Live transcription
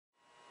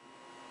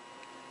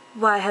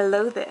Why,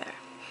 hello there.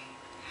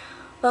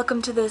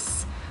 Welcome to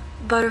this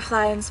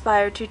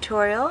butterfly-inspired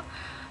tutorial.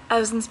 I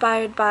was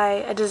inspired by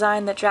a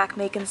design that Drac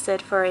Makens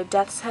did for a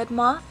death's head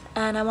moth,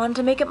 and I wanted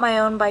to make it my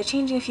own by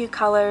changing a few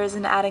colors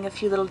and adding a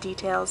few little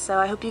details, so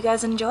I hope you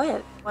guys enjoy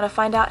it. Want to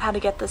find out how to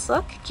get this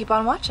look? Keep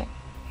on watching.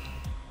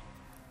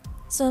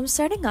 So I'm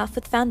starting off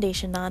with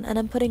foundation on, and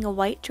I'm putting a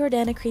white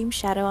Jordana cream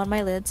shadow on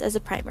my lids as a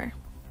primer.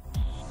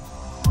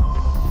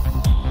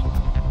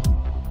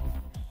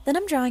 Then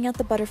I'm drawing out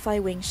the butterfly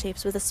wing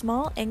shapes with a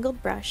small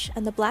angled brush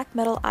and the black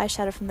metal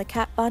eyeshadow from the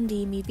Kat Von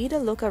D Mi Vida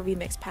Loca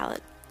remix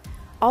palette.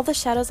 All the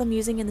shadows I'm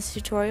using in this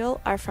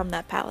tutorial are from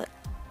that palette.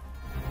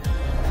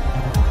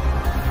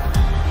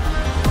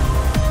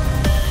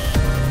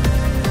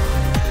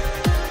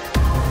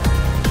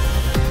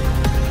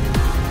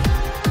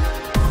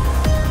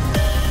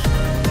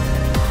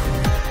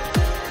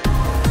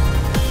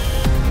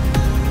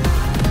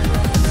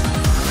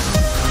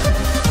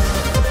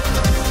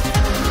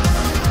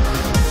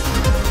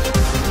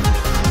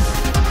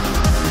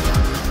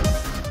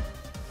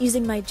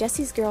 Using my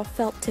Jessie's Girl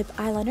felt tip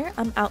eyeliner,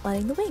 I'm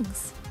outlining the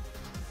wings.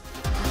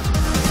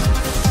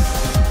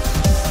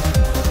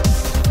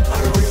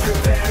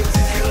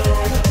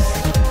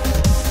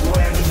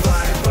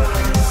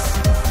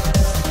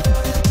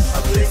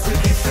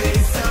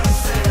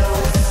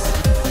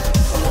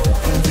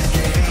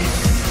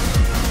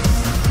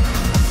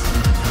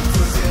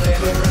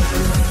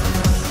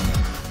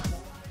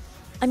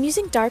 I'm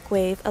using Dark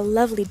Wave, a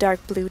lovely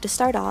dark blue, to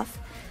start off,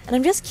 and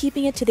I'm just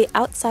keeping it to the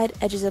outside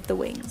edges of the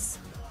wings.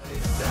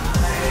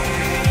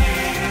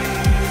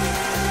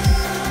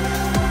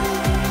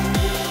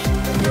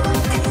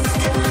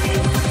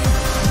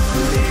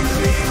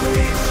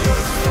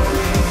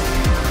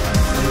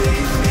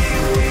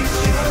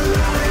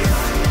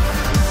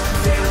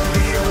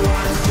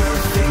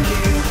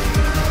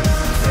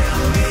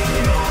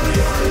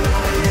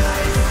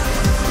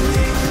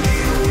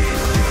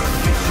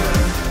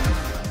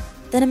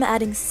 Then I'm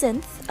adding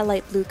Synth, a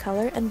light blue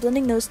color, and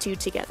blending those two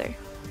together.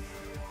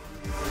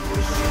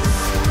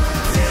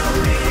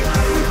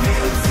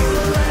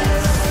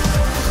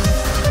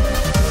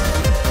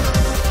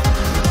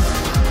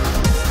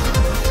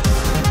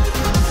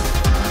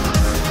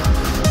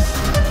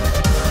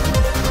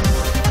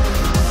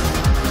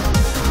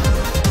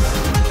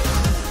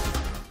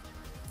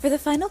 For the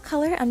final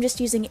color, I'm just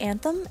using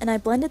Anthem, and I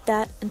blended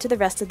that into the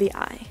rest of the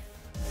eye.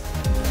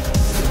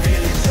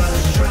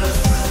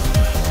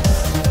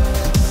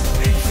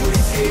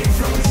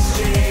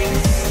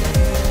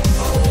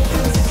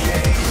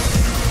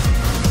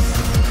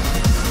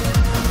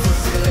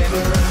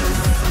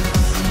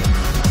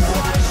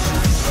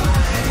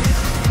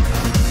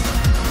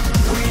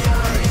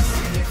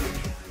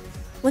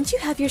 Once you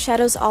have your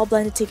shadows all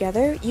blended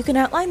together, you can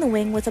outline the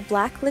wing with a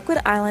black liquid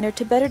eyeliner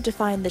to better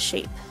define the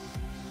shape.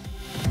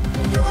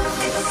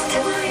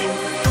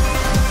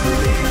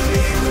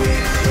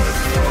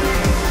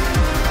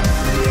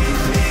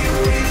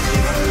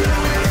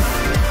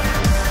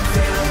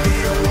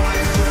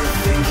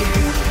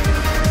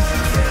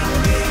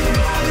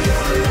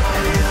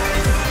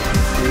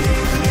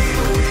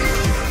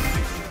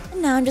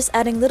 And now I'm just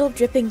adding little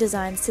dripping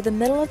designs to the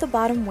middle of the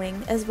bottom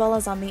wing as well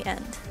as on the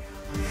end.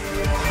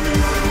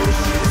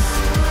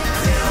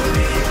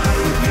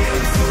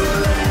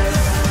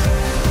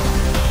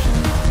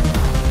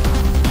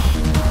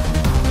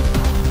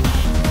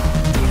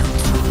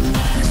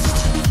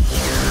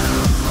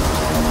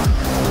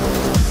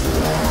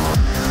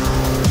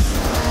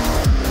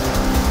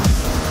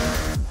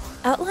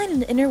 Outline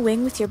an inner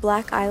wing with your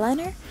black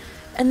eyeliner,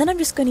 and then I'm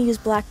just going to use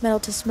black metal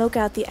to smoke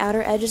out the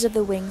outer edges of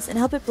the wings and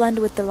help it blend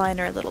with the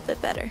liner a little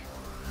bit better.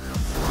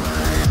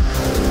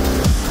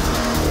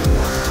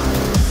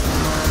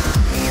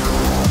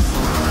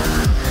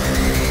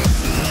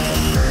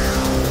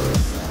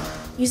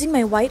 Using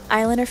my white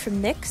eyeliner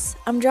from NYX,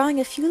 I'm drawing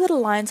a few little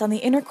lines on the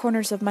inner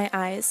corners of my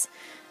eyes,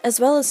 as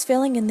well as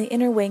filling in the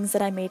inner wings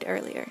that I made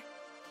earlier.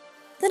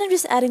 Then I'm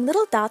just adding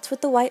little dots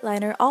with the white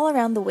liner all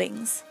around the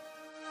wings.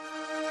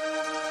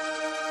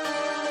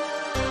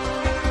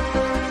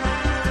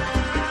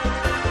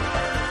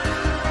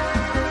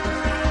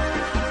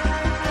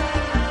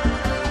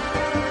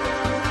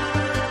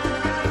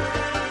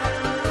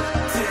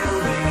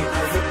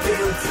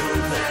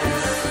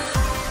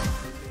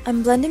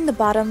 I'm blending the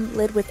bottom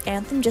lid with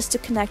Anthem just to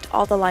connect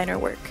all the liner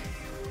work.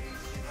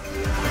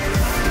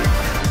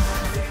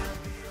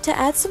 To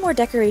add some more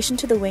decoration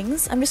to the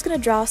wings, I'm just going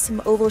to draw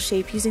some oval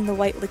shape using the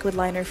white liquid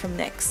liner from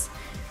NYX.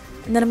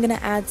 And then I'm going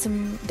to add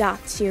some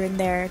dots here and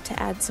there to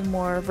add some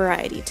more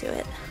variety to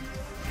it.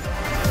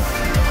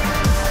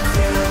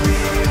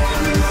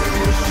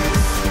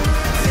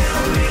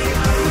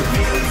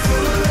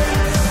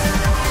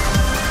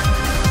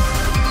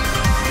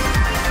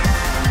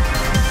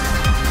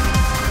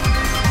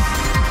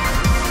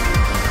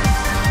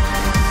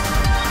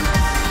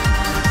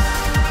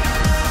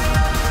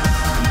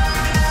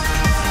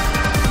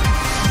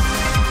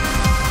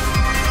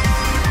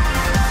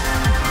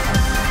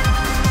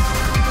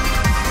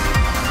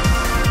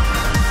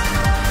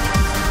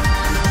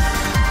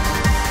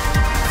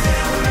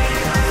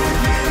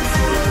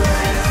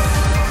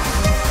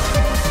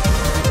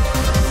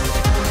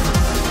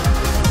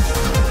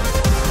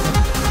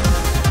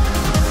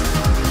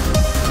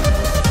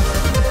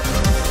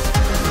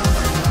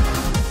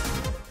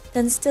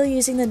 Then, still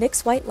using the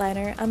NYX white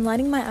liner, I'm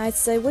lining my eyes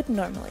as I would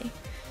normally.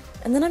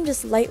 And then I'm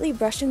just lightly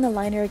brushing the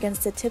liner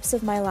against the tips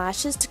of my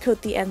lashes to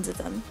coat the ends of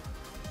them.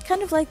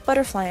 Kind of like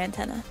butterfly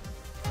antenna.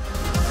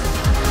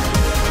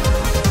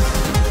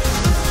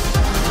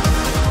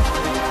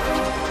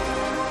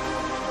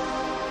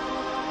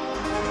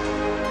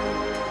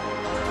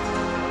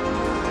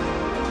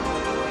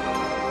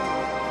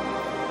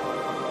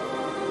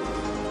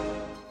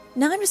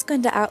 Now I'm just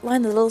going to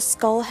outline the little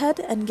skull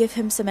head and give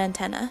him some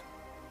antenna.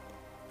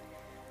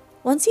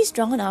 Once he's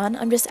drawn on,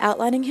 I'm just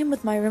outlining him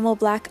with my Rimmel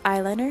Black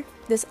eyeliner.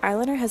 This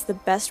eyeliner has the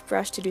best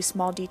brush to do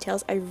small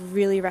details. I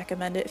really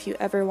recommend it if you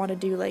ever want to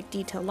do like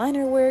detail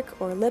liner work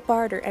or lip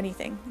art or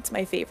anything. It's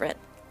my favorite.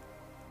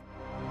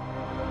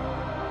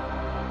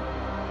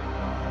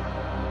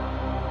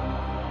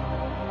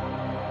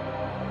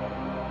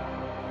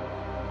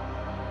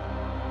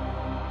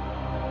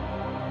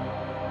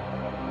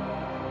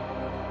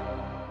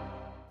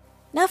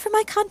 Now for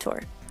my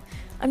contour.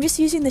 I'm just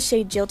using the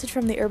shade Jilted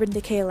from the Urban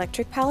Decay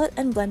Electric palette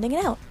and blending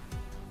it out.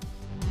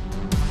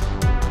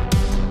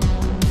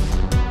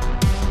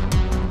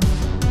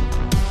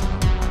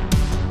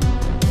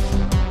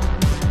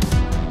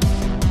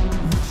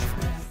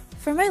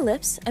 For my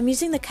lips, I'm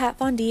using the Kat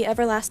Von D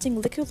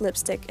Everlasting Liquid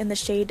Lipstick in the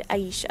shade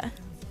Ayesha.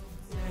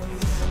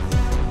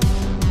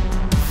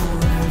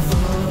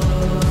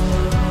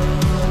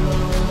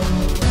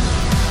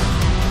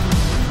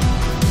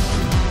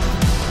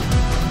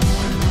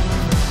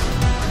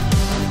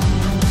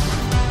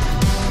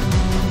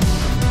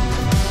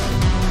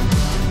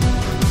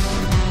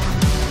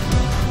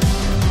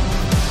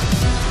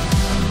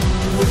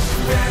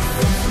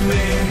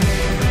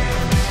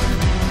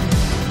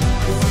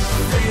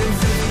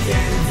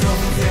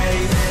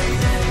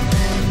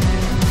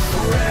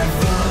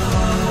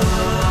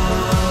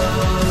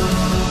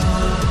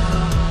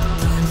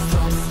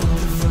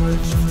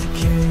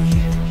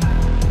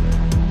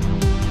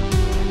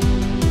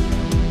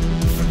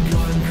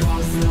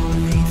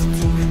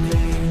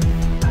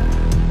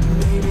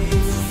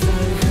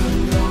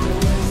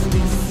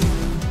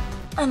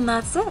 And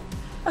that's it.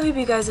 I hope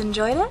you guys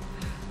enjoyed it.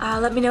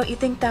 Let me know what you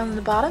think down in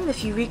the bottom.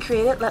 If you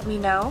recreate it, let me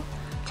know.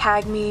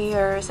 Tag me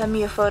or send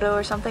me a photo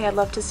or something. I'd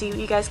love to see what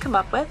you guys come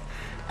up with.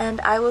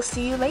 And I will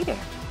see you later.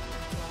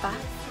 Bye.